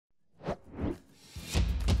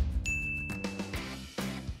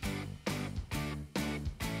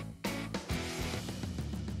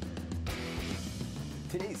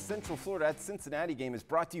Central Florida at Cincinnati game is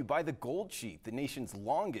brought to you by the Gold Sheet, the nation's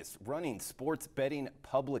longest running sports betting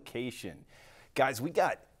publication. Guys, we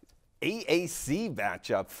got AAC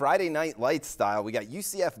matchup, Friday Night Lights style. We got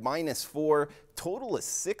UCF -4, total is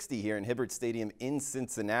 60 here in Hibbert Stadium in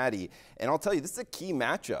Cincinnati. And I'll tell you, this is a key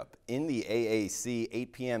matchup in the AAC,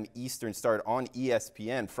 8 p.m. Eastern start on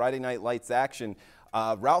ESPN. Friday Night Lights action.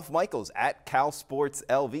 Ralph Michaels at Cal Sports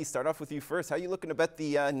LV. Start off with you first. How are you looking to bet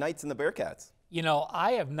the Knights and the Bearcats? You know,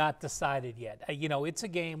 I have not decided yet. You know, it's a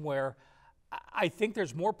game where I think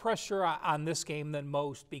there's more pressure on this game than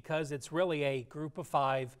most because it's really a group of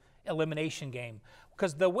 5 elimination game.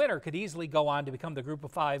 Because the winner could easily go on to become the group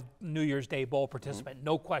of 5 New Year's Day Bowl participant,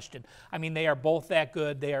 no question. I mean, they are both that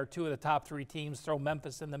good. They are 2 of the top 3 teams. Throw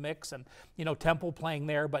Memphis in the mix and, you know, Temple playing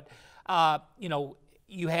there. But, you know,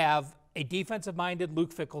 you have a defensive-minded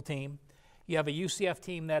Luke Fickell team. You have a UCF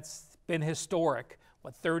team that's been historic,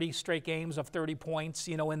 30 straight games of 30 points,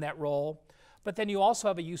 you know, in that role. But then you also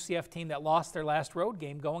have a UCF team that lost their last road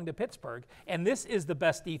game going to Pittsburgh, and this is the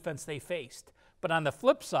best defense they faced. But on the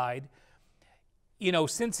flip side, you know,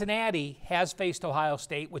 Cincinnati has faced Ohio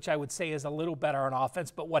State, which I would say is a little better on offense,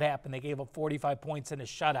 but what happened? They gave up 45 points in a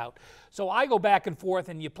shutout. So I go back and forth,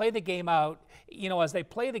 and you play the game out, you know, as they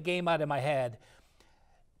play the game out in my head,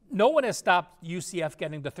 no one has stopped UCF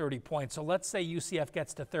getting to 30 points, so let's say UCF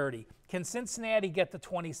gets to 30. Can Cincinnati get to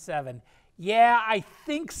 27? Yeah, I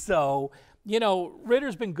think so. You know,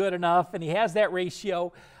 Ritter's been good enough, and he has that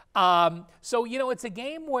ratio. So, you know, it's a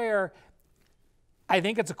game where I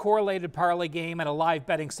think it's a correlated parlay game and a live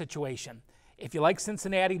betting situation. If you like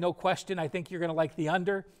Cincinnati, no question, I think you're going to like the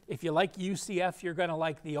under. If you like UCF, you're going to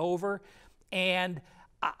like the over. And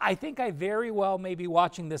I think I very well may be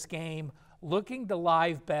watching this game looking to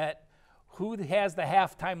live bet who has the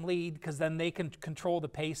halftime lead, because then they can control the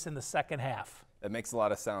pace in the second half. That makes a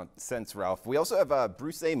lot of sense, Ralph. We also have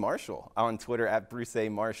Bruce A. Marshall on Twitter, at Bruce A.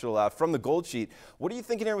 Marshall, from the Gold Sheet. What are you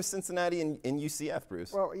thinking here with Cincinnati and UCF,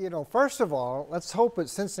 Bruce? Well, you know, first of all, let's hope that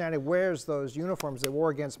Cincinnati wears those uniforms they wore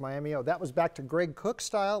against Miami. That was back to Greg Cook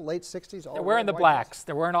style, late 60s. They're wearing the blacks.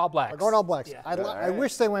 They're wearing all blacks. They're going all blacks. Yeah. I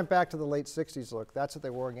wish they went back to the late 60s look. That's what they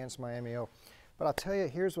wore against Miami. But I'll tell you,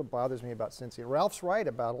 here's what bothers me about Cincy. Ralph's right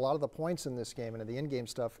about a lot of the points in this game and the in-game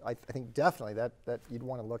stuff. I think definitely that you'd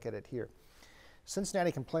want to look at it here.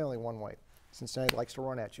 Cincinnati can play only one way. Cincinnati likes to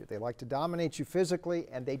run at you. They like to dominate you physically,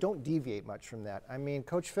 and they don't deviate much from that. I mean,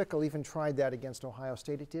 Coach Fickell even tried that against Ohio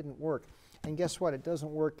State. It didn't work. And guess what? It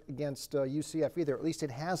doesn't work against UCF either. At least it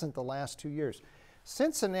hasn't the last 2 years.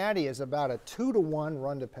 Cincinnati is about a 2-to-1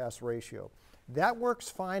 run-to-pass ratio. That works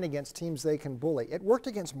fine against teams they can bully. It worked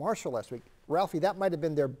against Marshall last week. Ralphie, that might have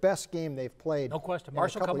been their best game they've played. No question.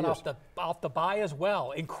 Marshall coming off the bye as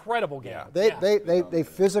well. Incredible game. Yeah. They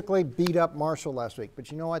physically beat up Marshall last week.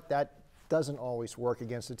 But you know what? That doesn't always work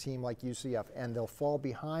against a team like UCF, and they'll fall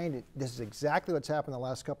behind. This is exactly what's happened the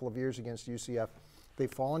last couple of years against UCF.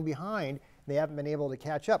 They've fallen behind. They haven't been able to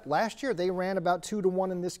catch up. Last year, they ran about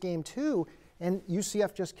 2-to-1 in this game too, and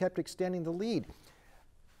UCF just kept extending the lead.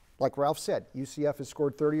 Like Ralph said, UCF has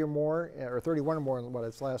scored 30 or more, or 31 or more in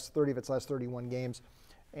its last 30 of its last 31 games.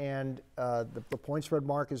 And the point spread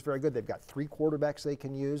mark is very good. They've got 3 quarterbacks they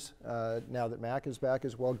can use now that Mack is back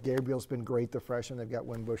as well. Gabriel's been great, the freshman. They've got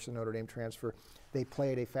Winbush, the Notre Dame transfer. They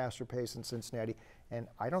play at a faster pace than Cincinnati. And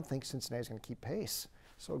I don't think Cincinnati's going to keep pace.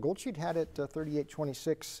 So Gold Sheet had it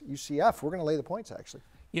 38-26 UCF. We're going to lay the points, actually.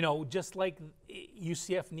 You know, just like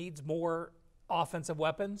UCF needs more offensive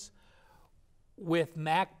weapons, with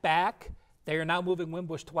Mack back, they are now moving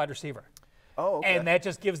Winbush to wide receiver. Oh, okay. And that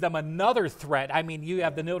just gives them another threat. I mean, you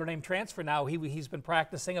have the Notre Dame transfer now. He's been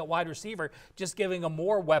practicing at wide receiver, just giving them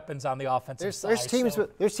more weapons on the offensive side.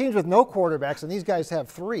 There's teams with no quarterbacks, and these guys have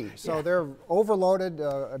 3. So they're overloaded,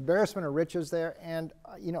 embarrassment of riches there. And,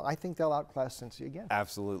 you know, I think they'll outclass Cincy again.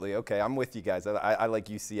 Absolutely. Okay, I'm with you guys. I like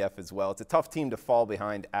UCF as well. It's a tough team to fall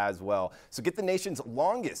behind as well. So get the nation's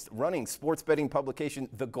longest running sports betting publication,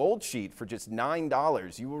 The Gold Sheet, for just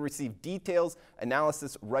 $9. You will receive details,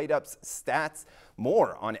 analysis, write-ups, stats,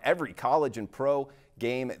 more on every college and pro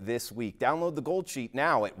game this week. Download The Gold Sheet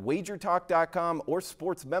now at WagerTalk.com or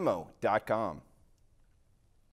SportsMemo.com.